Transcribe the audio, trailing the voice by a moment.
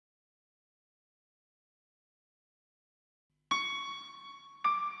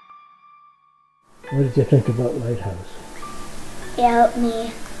What did you think about Lighthouse? It helped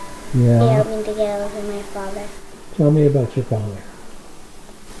me. Yeah. It helped me to get over my father. Tell me about your father.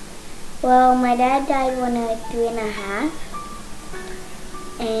 Well, my dad died when I was 3.5,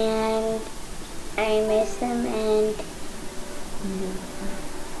 and I miss him, and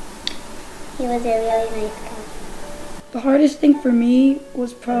he was a really nice guy. The hardest thing for me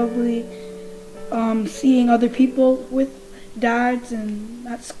was probably seeing other people with dads and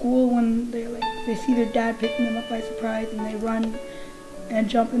at school when they see their dad picking them up by surprise and they run and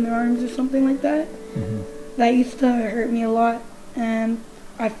jump in their arms or something like that. That used to hurt me a lot, and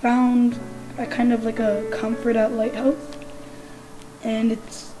I found a kind of like a comfort at Lighthouse, and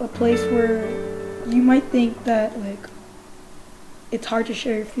it's a place where you might think that like it's hard to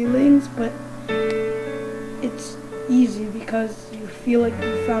share your feelings, but it's easy because you feel like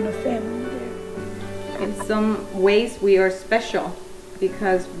you found a family there. In some ways we are special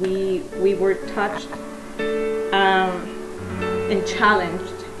because we were touched and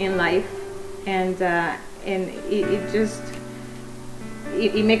challenged in life, and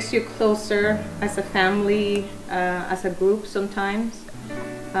it makes you closer as a family, as a group sometimes.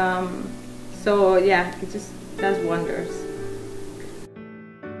 So yeah, it just does wonders.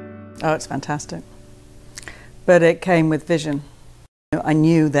 Oh, it's fantastic. But it came with vision. I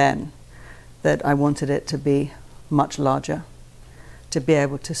knew then that I wanted it to be much larger, to be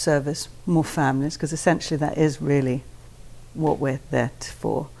able to service more families, because essentially that is really what we're there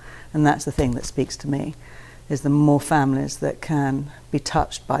for. And that's the thing that speaks to me, is the more families that can be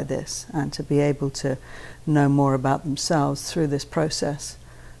touched by this and to be able to know more about themselves through this process,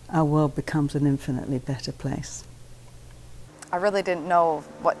 our world becomes an infinitely better place. I really didn't know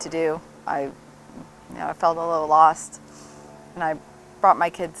what to do. I felt a little lost, and I brought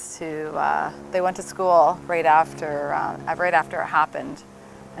my kids to, they went to school right after it happened,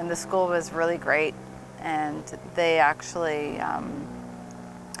 and the school was really great, and they actually,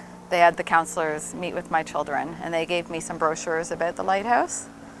 they had the counselors meet with my children, and they gave me some brochures about the Lighthouse,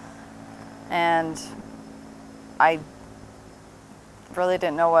 and I really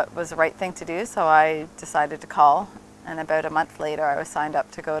didn't know what was the right thing to do, so I decided to call, and about a month later I was signed up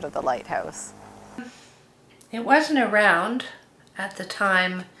to go to the Lighthouse. It wasn't around at the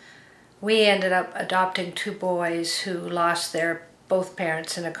time. We ended up adopting 2 boys who lost their both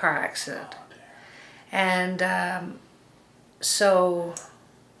parents in a car accident. And so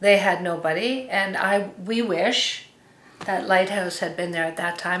they had nobody, and we wish that Lighthouse had been there at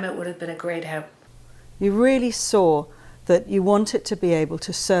that time. It would have been a great help. You really saw that you wanted to be able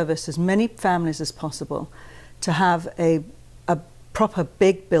to service as many families as possible, to have a proper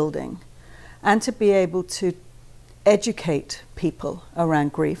big building, and to be able to educate people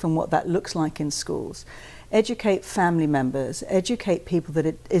around grief and what that looks like in schools, educate family members, educate people that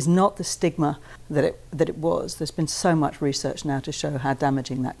it is not the stigma that it was. There's been so much research now to show how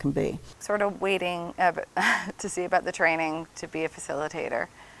damaging that can be. Sort of waiting to see about the training to be a facilitator.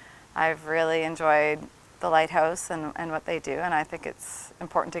 I've really enjoyed the Lighthouse and what they do, and I think it's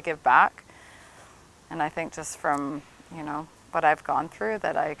important to give back. And I think just from, what I've gone through,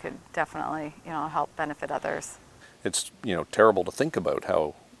 that I could definitely, help benefit others. It's, terrible to think about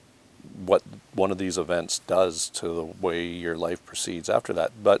what one of these events does to the way your life proceeds after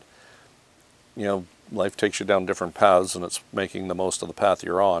that. But, life takes you down different paths, and it's making the most of the path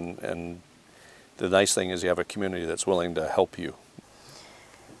you're on. And the nice thing is you have a community that's willing to help you.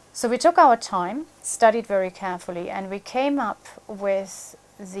 So we took our time, studied very carefully, and we came up with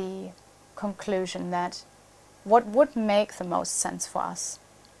the conclusion that what would make the most sense for us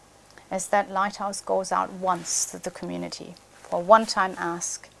is that Lighthouse goes out once to the community for a one-time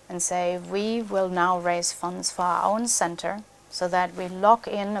ask and say, we will now raise funds for our own center so that we lock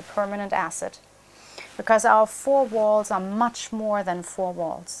in a permanent asset, because our 4 walls are much more than 4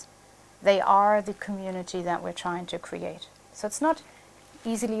 walls. They are the community that we're trying to create. So it's not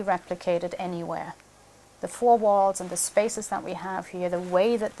easily replicated anywhere. The 4 walls and the spaces that we have here, the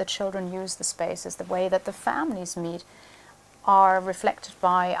way that the children use the spaces, the way that the families meet, are reflected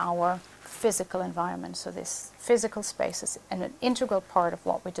by our physical environment. So this physical space is an integral part of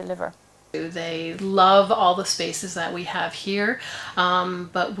what we deliver. They love all the spaces that we have here,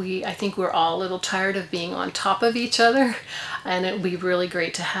 but I think we're all a little tired of being on top of each other, and it would be really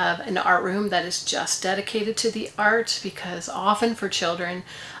great to have an art room that is just dedicated to the art, because often for children,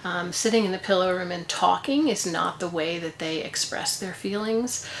 sitting in the pillow room and talking is not the way that they express their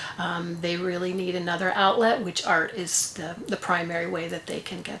feelings. They really need another outlet, which art is the primary way that they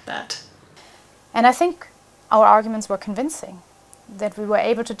can get that. And I think our arguments were convincing, that we were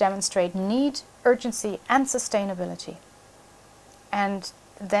able to demonstrate need, urgency, and sustainability. And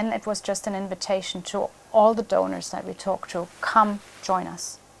then it was just an invitation to all the donors that we talked to, come join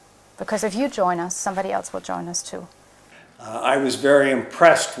us. Because if you join us, somebody else will join us too. I was very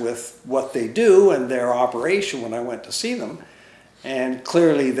impressed with what they do and their operation when I went to see them. And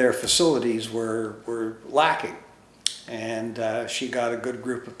clearly their facilities were lacking. And she got a good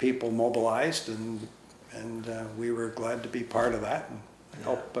group of people mobilized, and we were glad to be part of that and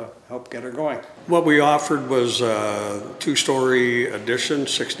help get her going. What we offered was a 2-story addition,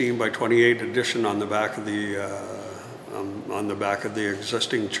 16 by 28 addition on the back of the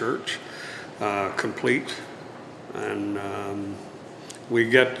existing church, complete. And we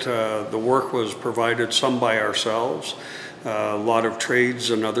get the work was provided some by ourselves. A lot of trades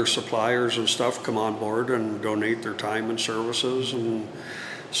and other suppliers and stuff come on board and donate their time and services, and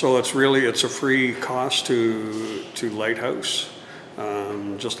so it's a free cost to Lighthouse.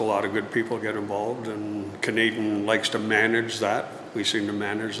 Just a lot of good people get involved, and Canadian likes to manage that. We seem to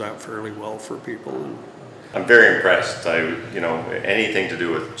manage that fairly well for people. And I'm very impressed. Anything to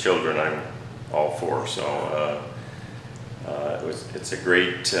do with children, I'm all for. So it's a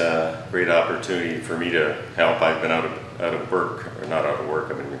great opportunity for me to help. I've been out of work, or not out of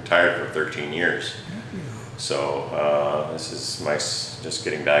work. I've been retired for 13 years. So this is just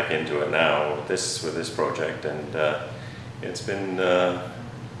getting back into it now with this project, and it's been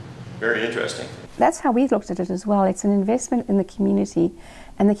very interesting. That's how we looked at it as well. It's an investment in the community,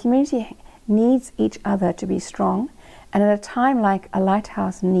 and the community needs each other to be strong. And at a time like a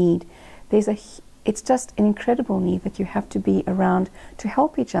Lighthouse need, it's just an incredible need that you have to be around to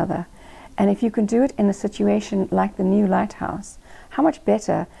help each other. And if you can do it in a situation like the new Lighthouse, how much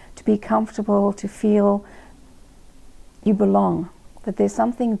better to be comfortable, to feel you belong, that there's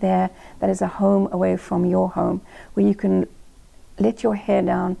something there that is a home away from your home, where you can let your hair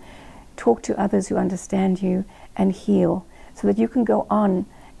down, talk to others who understand you, and heal, so that you can go on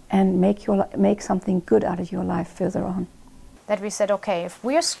and make something good out of your life further on. That we said, okay, if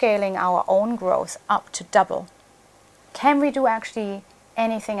we're scaling our own growth up to double, can we do actually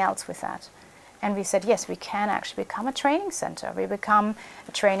anything else with that? And we said, yes, we can actually become a training center. We become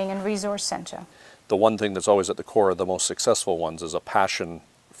a training and resource center. The one thing that's always at the core of the most successful ones is a passion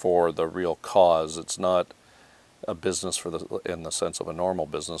for the real cause. It's not a business in the sense of a normal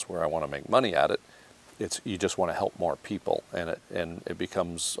business where I want to make money at it. You just want to help more people, and it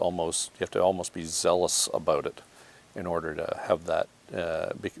becomes almost, you have to almost be zealous about it in order to have that,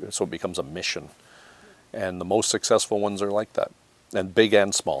 so it becomes a mission. And the most successful ones are like that, and big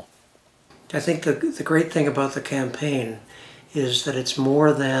and small. I think the great thing about the campaign is that it's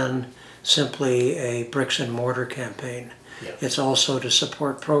more than simply a bricks and mortar campaign. Yeah. It's also to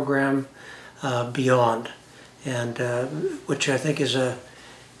support program beyond, and which I think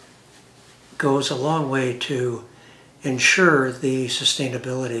goes a long way to ensure the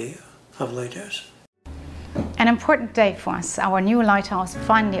sustainability of Lighthouse. An important day for us. Our new Lighthouse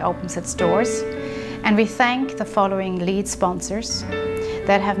finally opens its doors, and we thank the following lead sponsors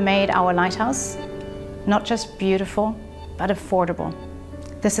that have made our Lighthouse not just beautiful, but affordable.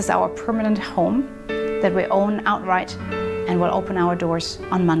 This is our permanent home that we own outright and will open our doors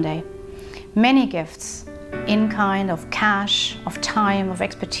on Monday. Many gifts, in kind, of cash, of time, of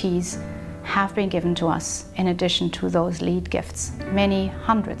expertise, have been given to us in addition to those lead gifts, many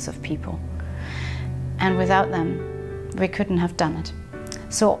hundreds of people. And without them, we couldn't have done it.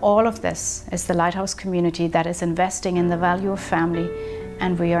 So all of this is the Lighthouse community that is investing in the value of family,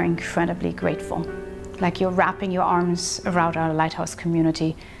 and we are incredibly grateful. Like you're wrapping your arms around our Lighthouse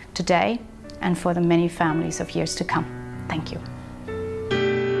community today and for the many families of years to come. Thank you.